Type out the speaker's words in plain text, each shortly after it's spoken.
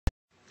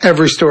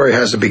Every story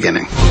has a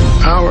beginning.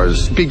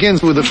 Ours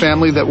begins with a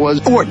family that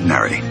was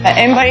ordinary.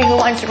 Anybody who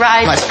wants to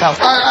ride? Let's go.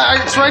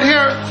 It's right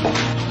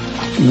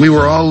here. We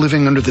were all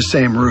living under the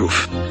same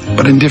roof,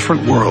 but in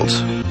different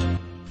worlds.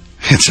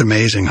 It's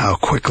amazing how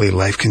quickly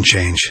life can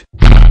change.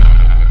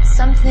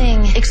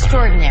 Something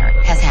extraordinary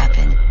has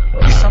happened.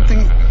 Something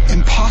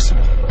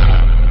impossible.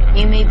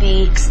 You may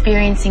be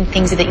experiencing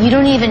things that you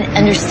don't even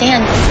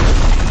understand.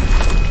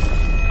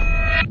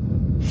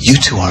 You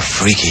two are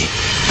freaky.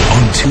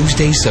 On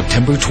Tuesday,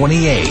 September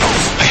 28th,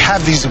 I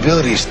have these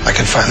abilities. I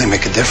can finally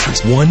make a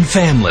difference. one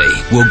family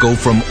will go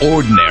from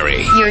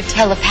ordinary You're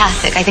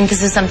telepathic. I think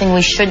this is something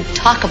we should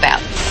talk about.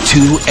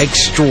 to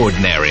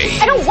extraordinary.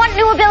 I don't want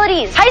new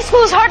abilities. High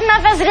school is hard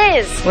enough as it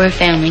is. We're a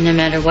family no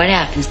matter what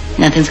happens.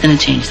 Nothing's going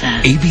to change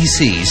that.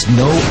 ABC's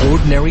No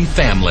Ordinary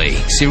Family.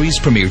 Series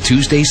premiere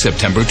Tuesday,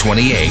 September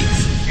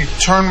 28th. You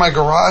turn my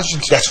garage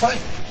into... That's right.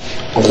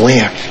 A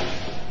lamp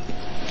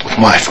with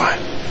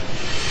Wi-Fi.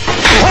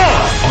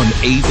 On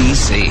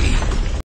ABC.